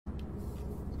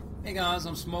Hey guys,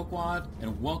 I'm Smokewad,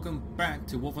 and welcome back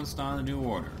to Wolfenstein: The New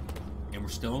Order. And we're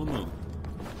still on the moon.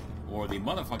 Or the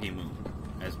motherfucking moon,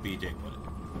 as BJ put it.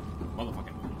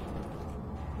 Motherfucking moon.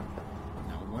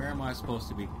 Now, where am I supposed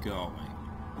to be going?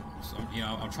 So,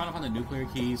 I'm trying to find the nuclear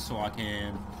keys so I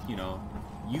can,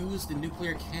 use the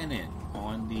nuclear cannon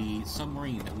on the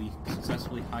submarine that we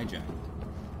successfully hijacked.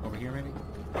 Over here, maybe?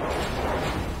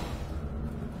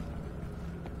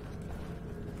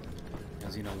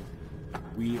 As you know,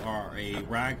 we are a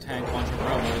ragtag bunch of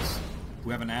rebels who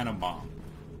have an atom bomb.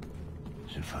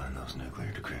 Should find those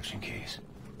nuclear decryption keys.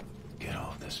 Get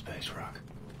off this space rock.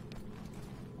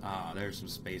 Ah, there's some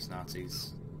space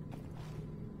Nazis.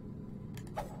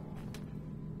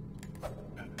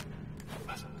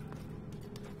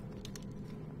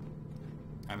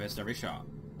 I missed every shot.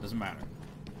 Doesn't matter.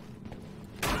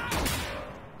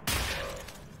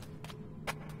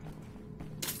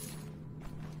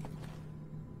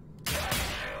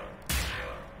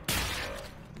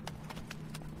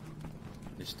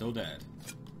 They're still dead.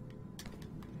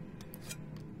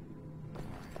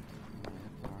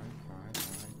 Alright.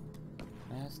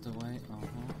 That's the way. I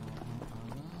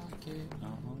like it.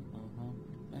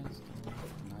 That's the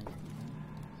way.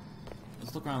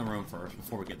 Let's look around the room first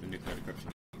before we get the nuclear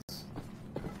decryption keys.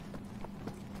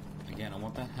 Again, I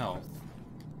want that health.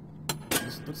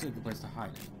 This looks like a good place to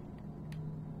hide it.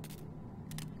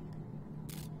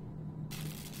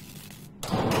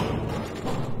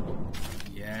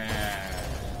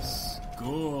 Yes,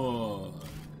 good.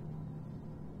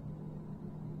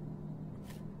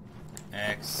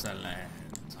 Excellent.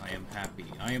 I am happy.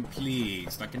 I am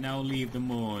pleased. I can now leave the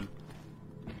moon.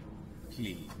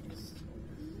 Please.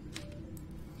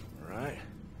 Alright.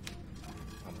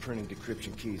 I'm printing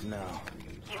decryption keys now.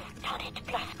 You've done it,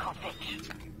 Blazkowicz.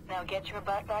 Now get your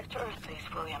butt back to Earth, please,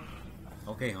 William.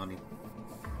 Okay, honey.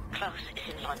 Klaus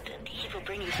is in London. He will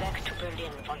bring you back to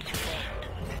Berlin once you land.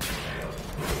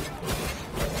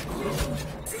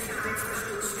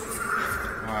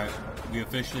 Alright, we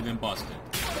officially been busted.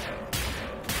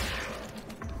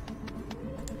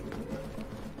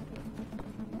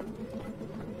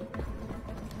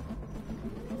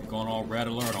 They're going all red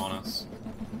alert on us.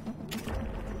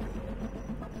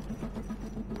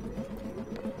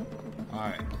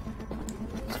 Alright,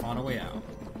 let's find a way out.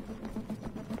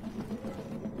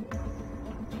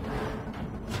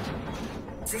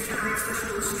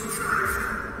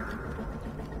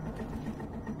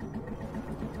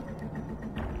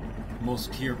 Most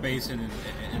secure base in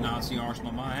Nazi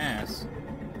arsenal, my ass.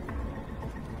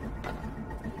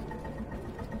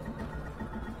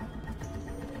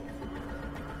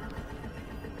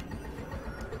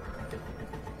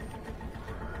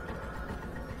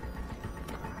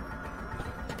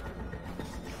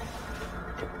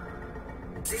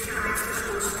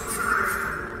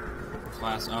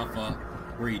 Class Alpha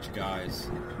breach, guys.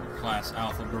 Class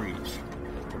Alpha breach.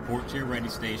 Report to your ready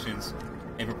stations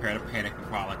and prepare to panic and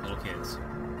cry like little kids.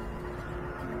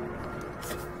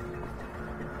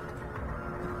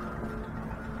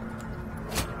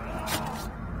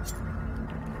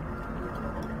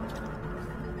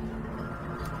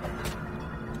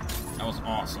 That was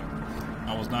awesome.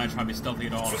 I was not trying to be stealthy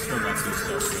at all, I still got 2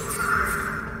 stealth kills.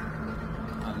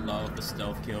 I love the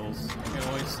stealth kills.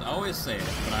 I always say it,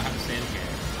 but I have to say it again.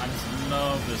 I just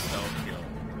love the stealth kill.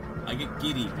 I get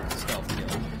giddy with the stealth kill.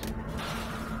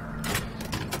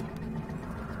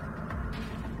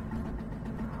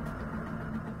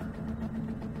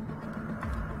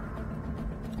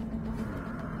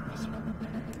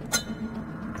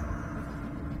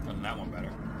 That one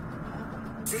better.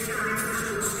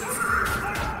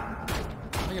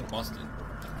 I get busted.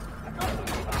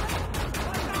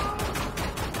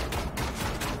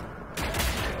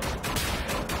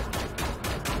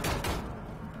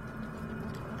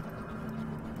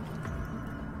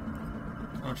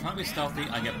 When I'm trying to be stealthy,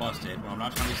 I get busted. When I'm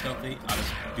not trying to be stealthy, I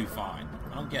just do fine.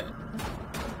 I don't get it.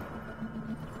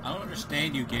 I don't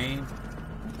understand you, game.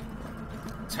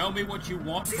 Tell me what you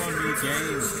want from me,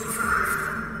 game.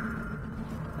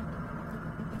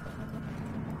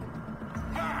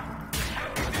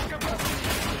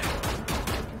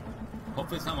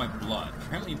 Hopefully it's not my blood.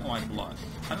 Apparently you want my blood.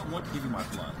 I don't want to give you my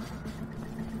blood.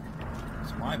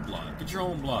 It's my blood. Get your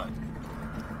own blood.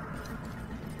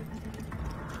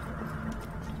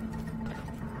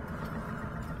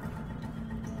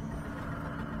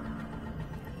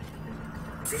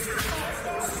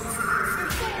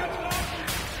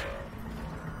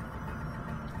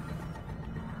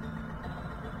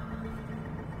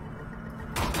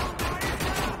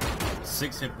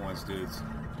 Six hit points, dudes.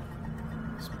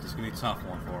 This is gonna be a tough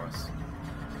one for us.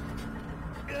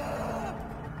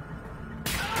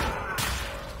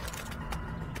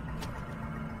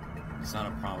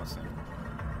 Sounded promising.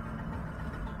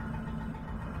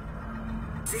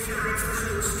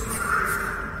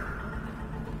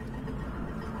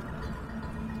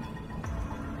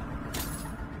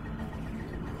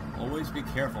 Always be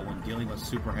careful when dealing with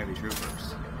super heavy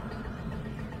troopers.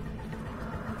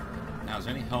 Now, is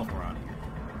there any health around here?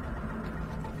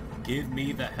 Give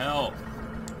me the health.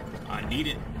 I need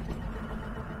it.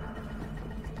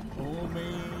 Pull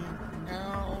me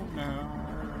now, now,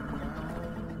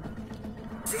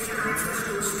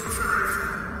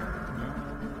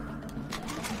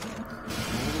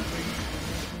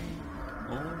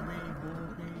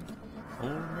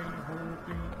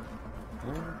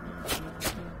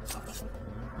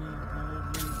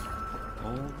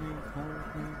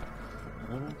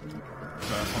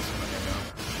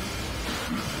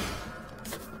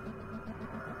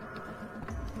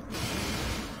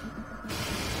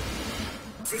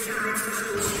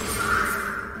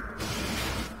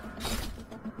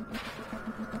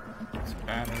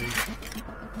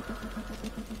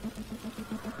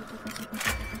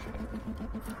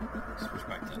 Switch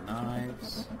back to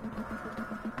knives.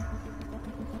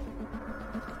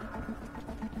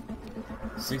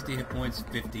 60 hit points,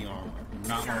 50 armor.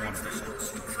 Not what I want to do.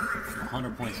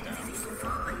 100 points down.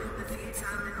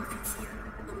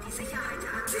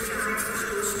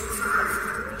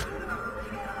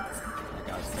 That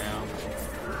guy's down.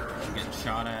 I'm getting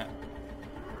shot at.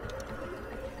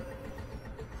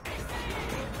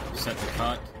 Set the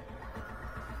cut.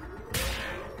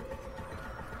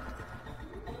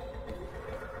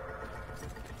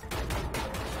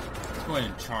 Let's go ahead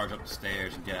and charge up the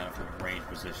stairs and get out of a range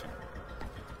position.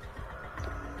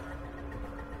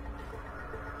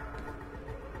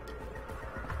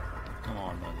 Come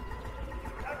on, buddy.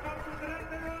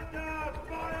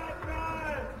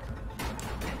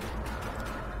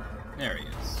 There he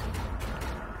is.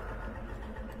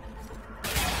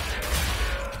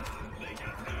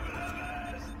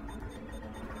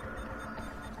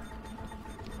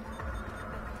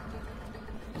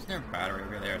 Isn't there a battery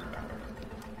over there? There's a battery.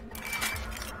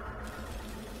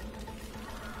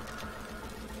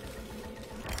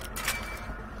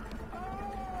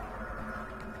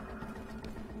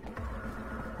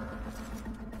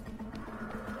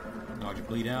 Did you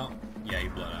bleed out? Yeah, you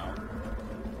bled out.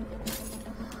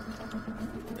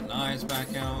 The knives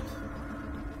back out.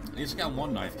 At least got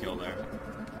one knife kill there.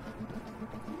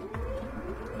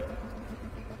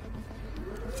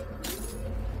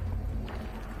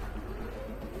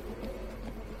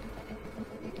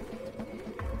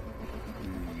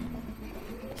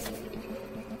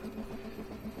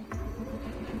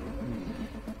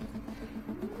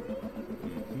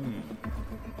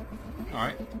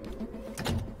 Alright.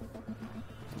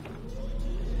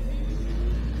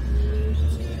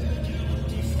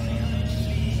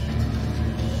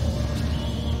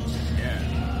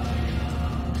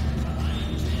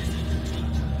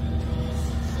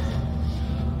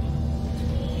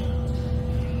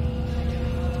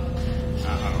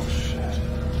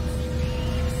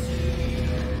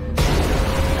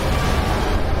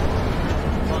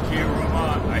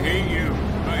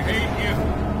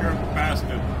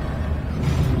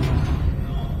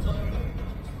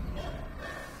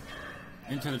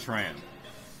 Into the tram.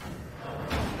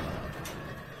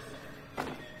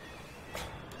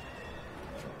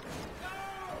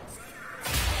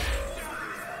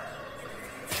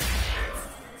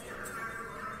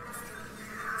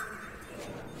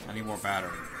 I need more battery.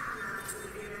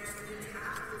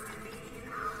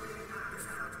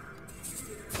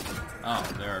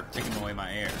 Oh, they're taking away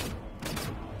my air.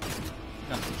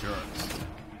 That's the jerks.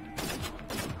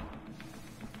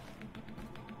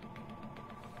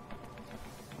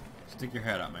 Stick your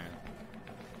head up, man.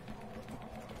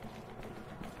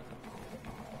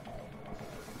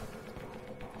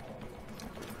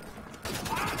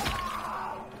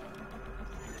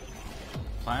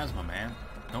 Plasma, man.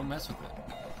 Don't mess with it.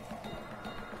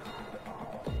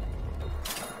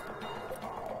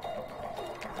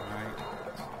 Alright.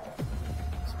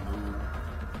 Let's move.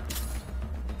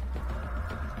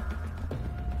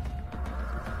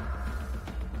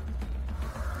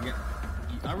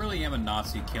 I really am a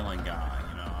Nazi killing guy,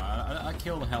 you know. I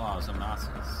kill the hell out of some Nazis.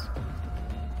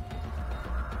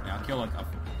 Yeah, I'll kill like a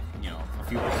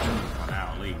few platoons by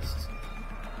now at least.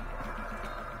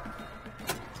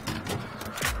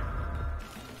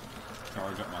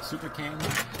 Charge up my super cannon,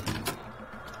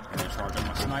 and then charge up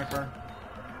my sniper.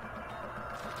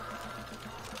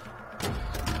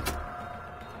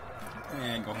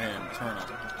 And go ahead and turn up.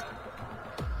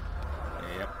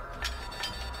 Yep.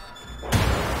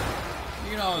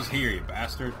 You know I was here, you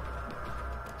bastard.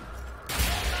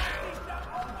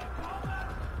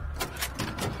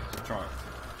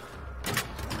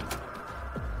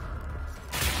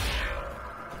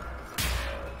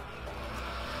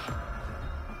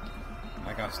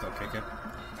 kick it.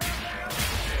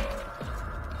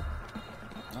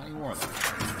 Not anymore, though.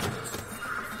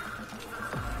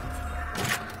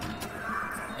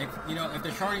 If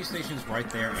the charging station's right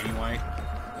there anyway,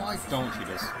 why don't you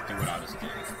just do what I just did?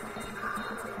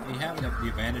 You have the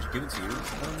advantage given to you,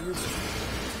 let them use it.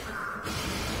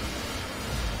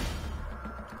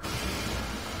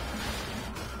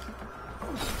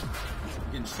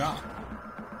 You're getting shot.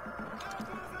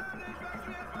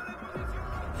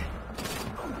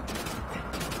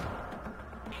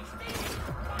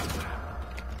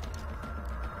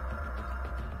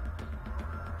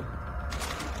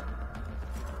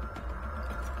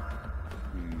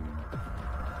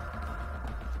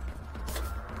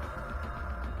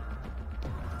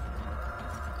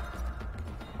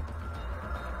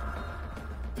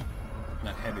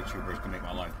 That heavy troopers can make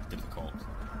my life difficult.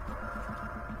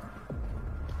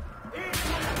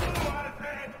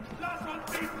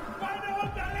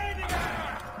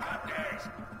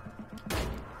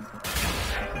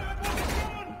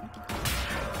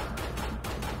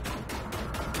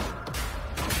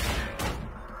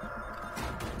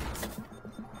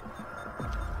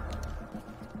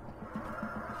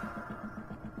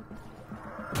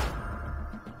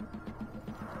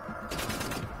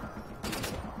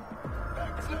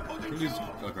 Use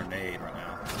a grenade right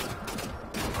now.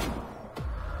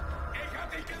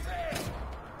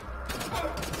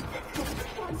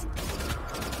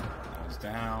 That was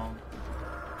down.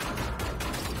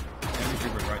 Heavy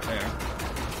trooper's right there.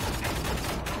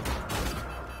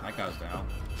 That guy's down.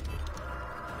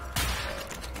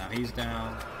 Now he's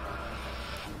down.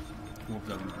 Move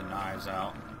the knives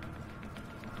out.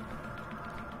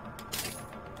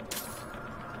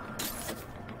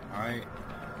 Alright.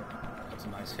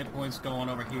 Some nice hit points going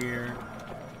over here.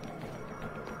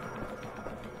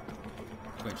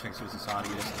 Go ahead and check see what's inside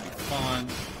of you. This will be fun.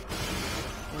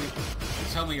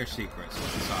 Tell me your secrets.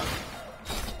 What's inside of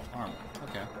you? Armor.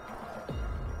 Okay.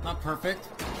 Not perfect,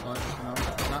 but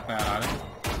not bad at it.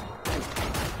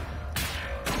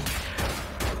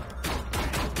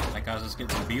 That guy's just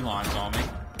getting some beelines on me.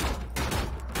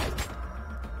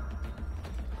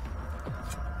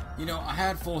 I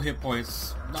had full hit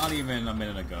points not even a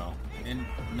minute ago. And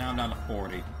now I'm down to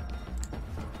 40.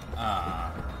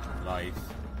 Life.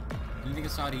 Anything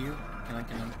inside of you?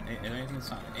 Anything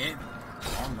inside of it?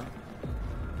 Armor.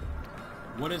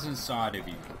 What is inside of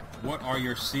you? What are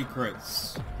your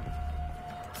secrets?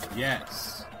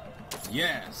 Yes.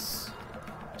 Yes.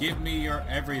 Give me your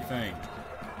everything.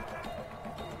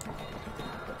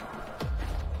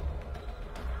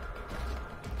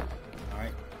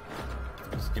 Alright.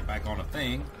 Let's get back on a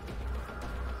thing.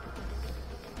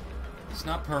 It's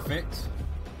not perfect,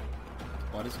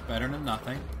 but it's better than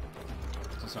nothing.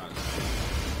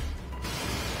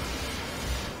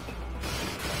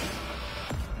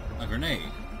 A grenade.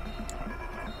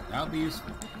 That'll be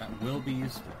useful. That will be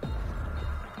useful.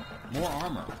 More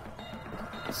armor.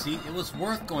 See, it was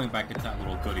worth going back into that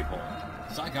little goodie hole.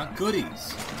 Because I got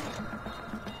goodies.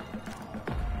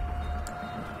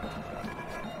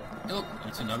 Hey, look,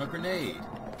 it's another grenade.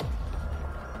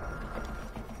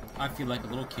 I feel like a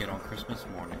little kid on Christmas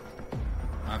morning.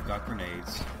 I've got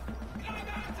grenades.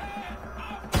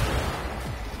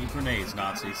 Eat grenades,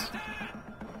 Nazis.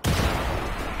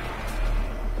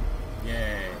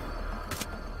 Yay.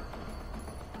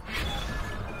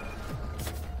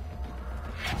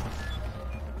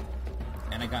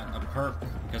 And I got a perk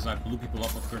because I blew people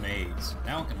up with grenades.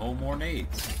 Now I can hold more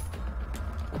nades.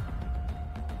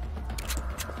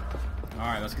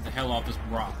 Alright, let's get the hell off this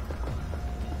rock.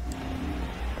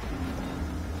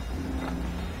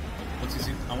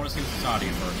 I want to see what's inside of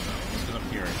you first, though, just because I'm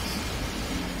curious.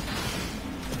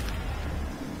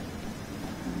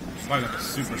 Probably like a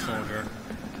super soldier.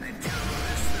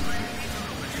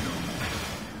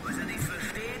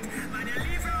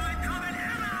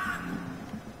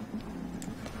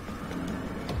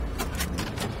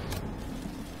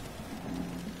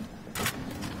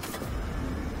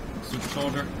 Super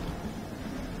soldier.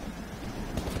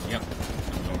 Yep.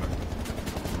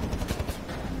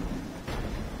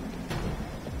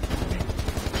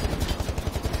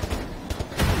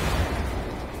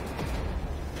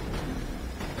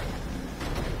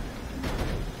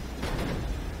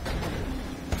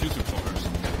 Super soldier.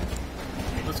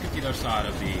 Side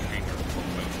of the hangar.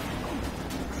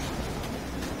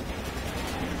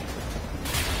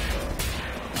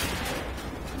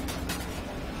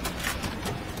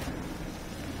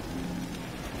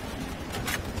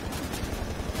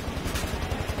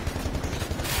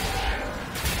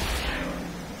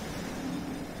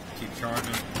 Keep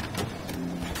charging.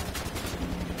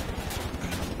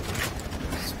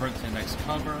 Sprint to the next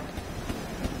cover.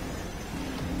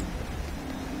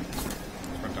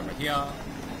 here.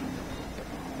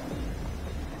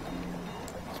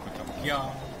 Switch over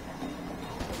here.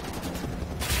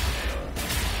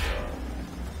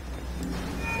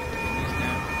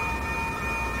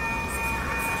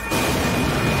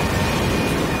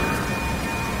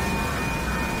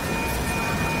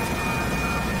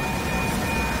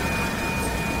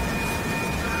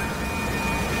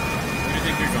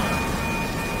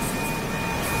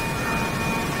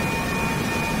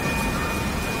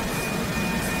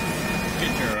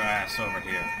 Over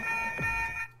here.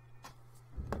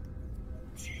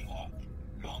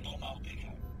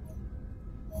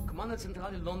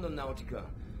 Kommandozentrale London Nautica.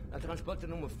 Transporter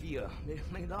Nummer 4.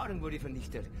 Meine Ladung wurde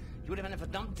vernichtet. Ich wurde von einem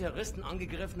verdammten Terroristen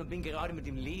angegriffen und bin gerade mit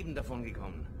dem Leben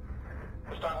davongekommen.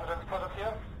 Verstanden, Transporter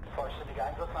 4. Vollständige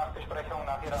Einsatznachbesprechung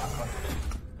nach Ihrer Ankunft.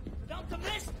 Verdammter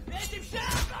Mist! Wer ist im Sterben?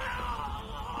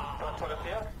 Transporter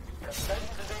 4. Melden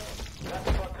Sie sich.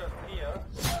 Transporter 4.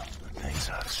 The things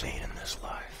I've seen in this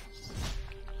life.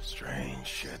 Strange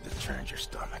shit that turns your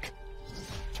stomach.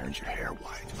 Turns your hair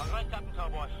white. All right, Captain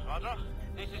Cowboy. Roger.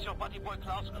 This is your buddy boy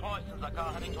Klaus Kreuz in the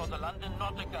car heading towards the London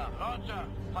Nautica. Roger.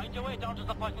 Find your way down to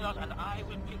the parking lot and I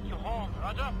will pick you home.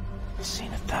 Roger. I've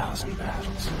seen 1,000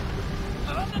 battles.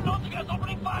 The London Nautica is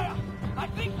opening fire. I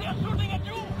think they are shooting at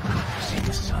you. I've seen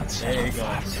the sun set on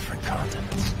 5 different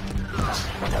continents. I've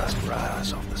seen dust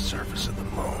rise off the surface of the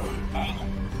moon.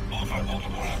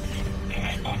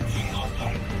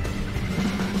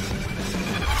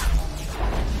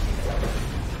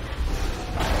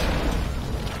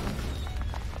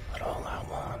 But all I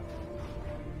want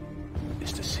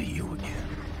is to see you again.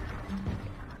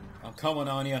 I'm coming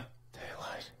on you.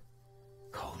 Daylight.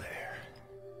 Cold air.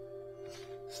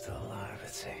 Still alive,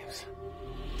 it seems.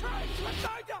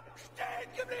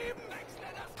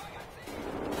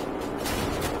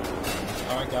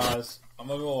 Alright guys, I'm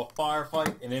gonna go a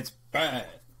firefight and it's bad.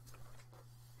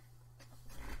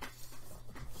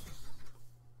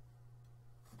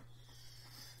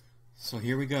 So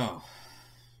here we go.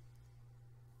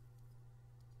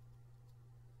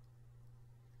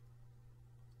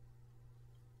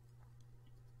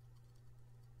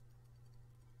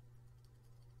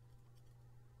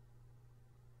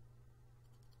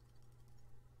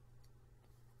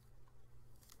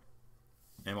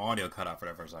 And my audio cut out for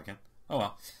that for a second. Oh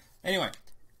well. Anyway,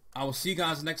 I will see you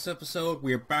guys next episode.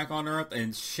 We are back on Earth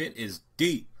and shit is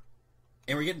deep.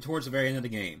 And we're getting towards the very end of the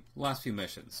game. The last few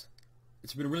missions.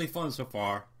 It's been really fun so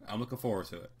far. I'm looking forward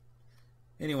to it.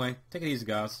 Anyway, take it easy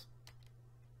guys.